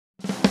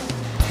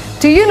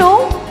Do you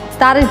know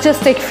that it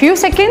just takes few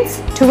seconds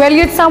to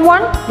evaluate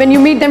someone when you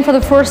meet them for the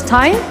first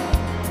time?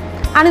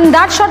 And in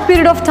that short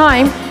period of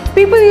time,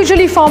 people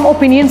usually form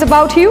opinions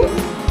about you.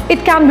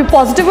 It can be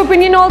positive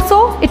opinion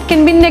also, it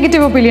can be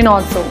negative opinion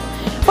also.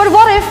 But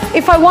what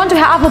if I want to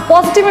have a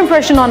positive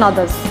impression on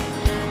others?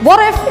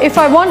 What if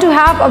I want to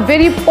have a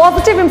very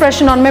positive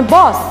impression on my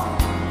boss,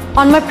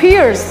 on my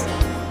peers,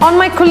 on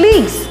my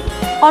colleagues,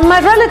 on my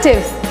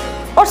relatives,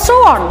 or so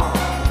on?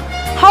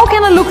 How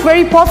can I look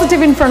very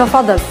positive in front of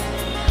others?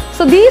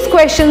 So these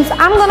questions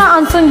I'm gonna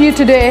answer you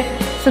today.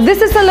 So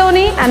this is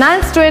Saloni, an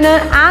IELTS trainer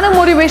and a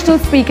motivational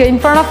speaker in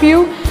front of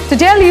you to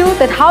tell you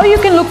that how you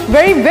can look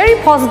very, very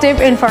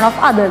positive in front of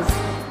others.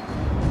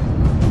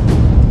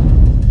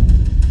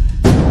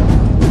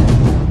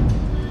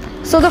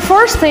 So the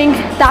first thing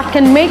that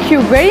can make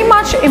you very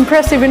much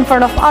impressive in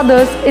front of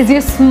others is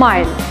your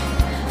smile.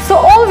 So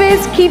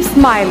always keep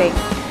smiling.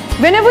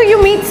 Whenever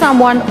you meet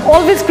someone,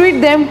 always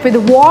greet them with a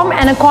warm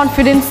and a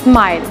confident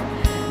smile.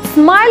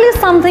 Smile is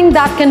something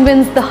that can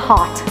win the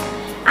heart.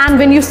 And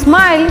when you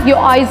smile, your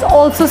eyes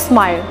also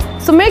smile.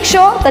 So make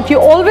sure that you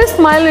always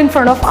smile in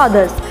front of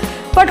others.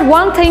 But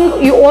one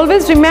thing you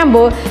always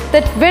remember,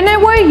 that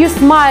whenever you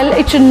smile,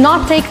 it should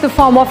not take the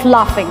form of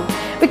laughing.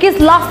 Because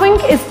laughing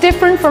is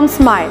different from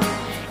smile.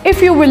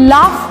 If you will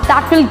laugh,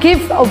 that will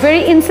give a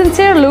very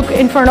insincere look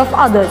in front of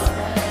others.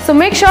 So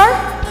make sure,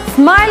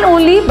 smile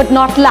only but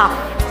not laugh.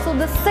 So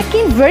the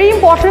second very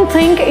important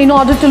thing in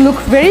order to look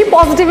very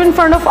positive in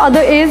front of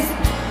others is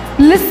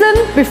listen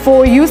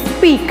before you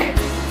speak.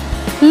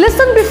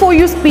 Listen before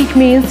you speak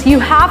means you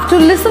have to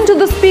listen to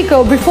the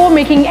speaker before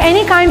making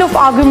any kind of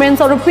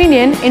arguments or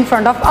opinion in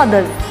front of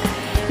others.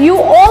 You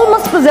all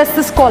must possess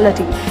this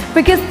quality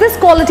because this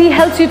quality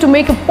helps you to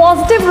make a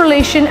positive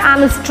relation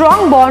and a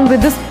strong bond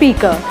with the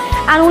speaker,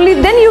 and only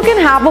then you can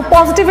have a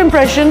positive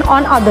impression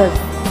on others.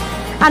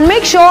 And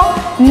make sure,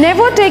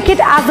 never take it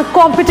as a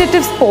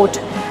competitive sport.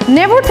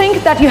 Never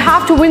think that you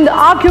have to win the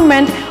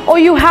argument or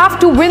you have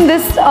to win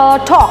this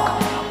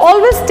talk.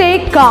 Always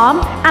stay calm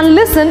and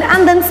listen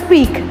and then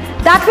speak.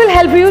 That will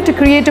help you to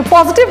create a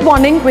positive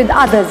bonding with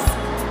others.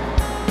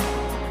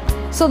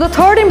 So the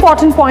third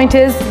important point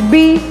is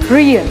be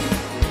real.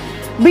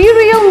 Be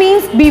real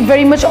means be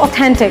very much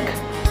authentic.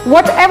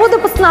 Whatever the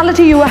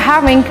personality you are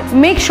having,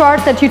 make sure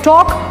that you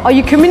talk or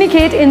you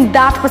communicate in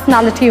that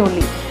personality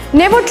only.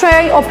 Never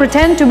try or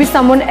pretend to be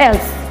someone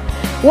else.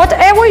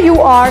 Whatever you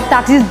are,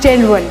 that is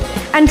genuine.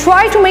 And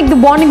try to make the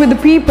bonding with the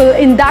people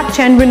in that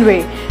genuine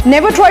way.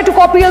 Never try to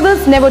copy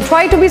others, never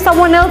try to be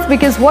someone else,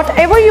 because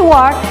whatever you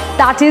are,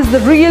 that is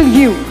the real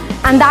you.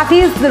 And that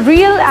is the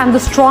real and the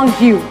strong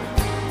you.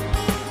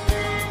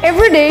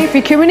 Every day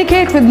we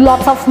communicate with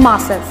lots of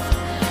masses.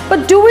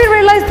 But do we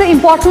realize the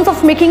importance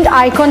of making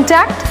eye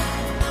contact?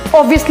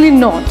 Obviously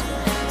not.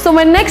 So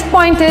my next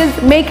point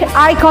is make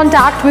eye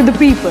contact with the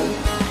people.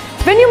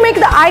 When you make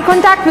the eye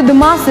contact with the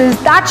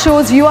masses, that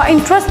shows you are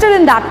interested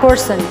in that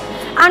person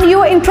and you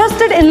are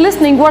interested in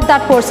listening what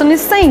that person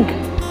is saying.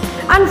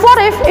 And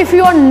what if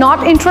you are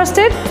not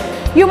interested?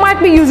 You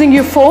might be using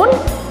your phone,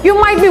 you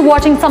might be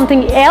watching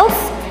something else.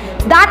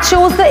 That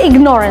shows the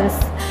ignorance.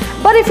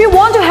 But if you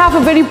want to have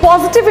a very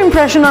positive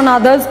impression on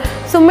others,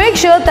 so make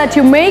sure that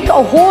you make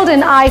a hold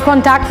in eye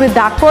contact with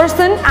that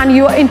person and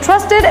you are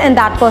interested in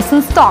that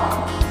person's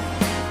talk.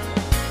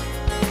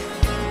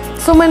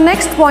 So my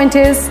next point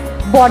is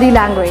body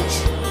language.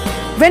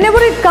 Whenever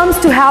it comes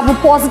to have a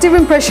positive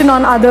impression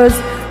on others,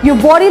 your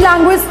body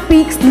language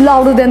speaks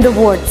louder than the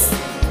words.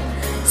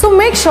 So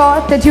make sure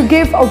that you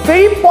give a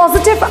very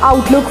positive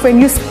outlook when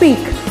you speak.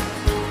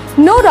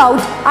 No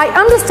doubt, I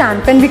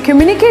understand when we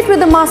communicate with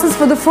the masses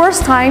for the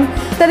first time,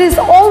 there is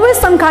always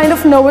some kind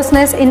of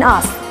nervousness in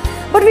us.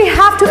 But we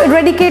have to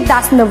eradicate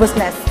that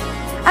nervousness.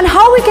 And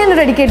how we can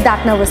eradicate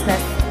that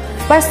nervousness?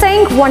 By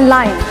saying one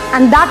line,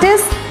 and that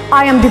is,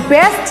 I am the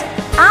best,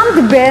 I'm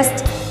the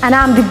best, and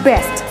I'm the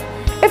best.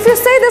 If you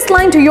say this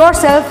line to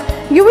yourself,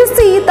 you will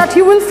see that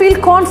you will feel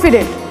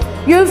confident.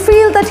 You will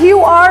feel that you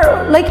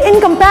are like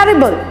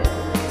incomparable.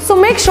 So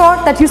make sure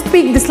that you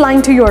speak this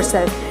line to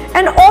yourself.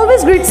 And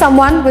always greet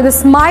someone with a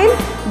smile.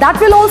 That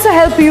will also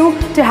help you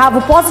to have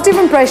a positive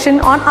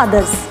impression on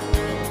others.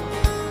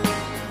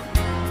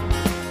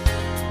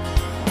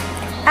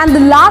 And the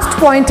last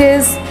point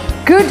is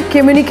good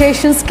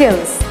communication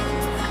skills.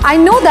 I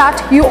know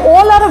that you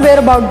all are aware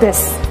about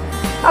this.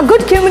 A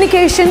good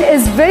communication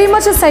is very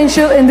much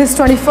essential in this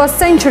 21st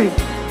century.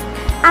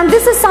 And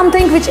this is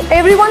something which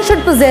everyone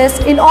should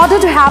possess in order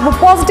to have a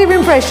positive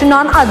impression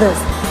on others.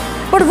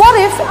 But what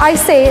if I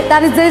say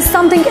that there is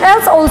something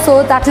else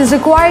also that is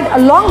required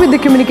along with the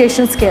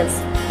communication skills,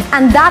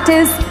 and that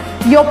is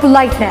your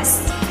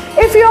politeness.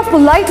 If you are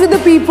polite with the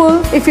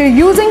people, if you're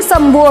using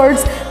some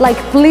words like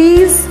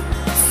please,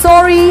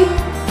 sorry,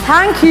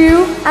 thank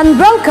you and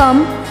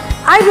welcome,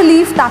 I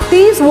believe that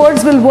these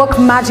words will work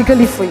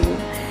magically for you.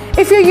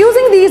 If you're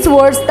using these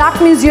words,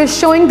 that means you're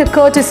showing the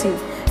courtesy.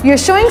 You're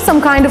showing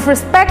some kind of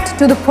respect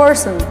to the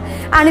person.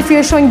 And if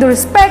you're showing the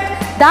respect,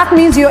 that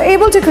means you're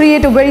able to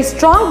create a very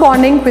strong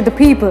bonding with the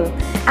people.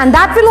 and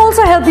that will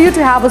also help you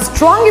to have a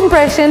strong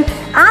impression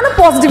and a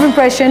positive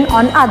impression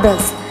on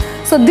others.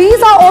 So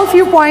these are all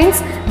few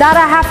points that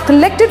I have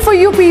collected for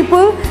you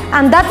people,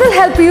 and that will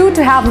help you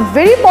to have a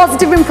very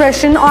positive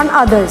impression on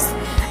others.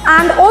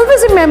 And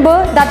always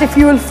remember that if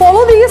you will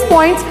follow these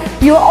points,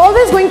 you are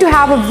always going to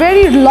have a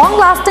very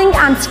long-lasting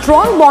and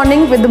strong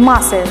bonding with the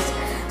masses.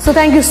 So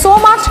thank you so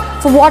much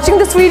for watching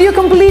this video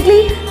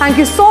completely. Thank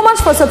you so much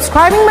for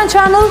subscribing my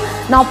channel.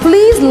 Now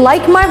please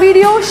like my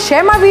video,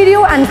 share my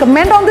video and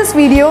comment on this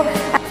video.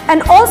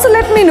 And also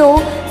let me know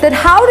that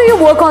how do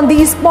you work on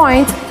these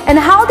points and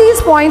how these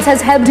points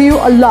has helped you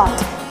a lot.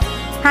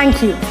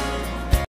 Thank you.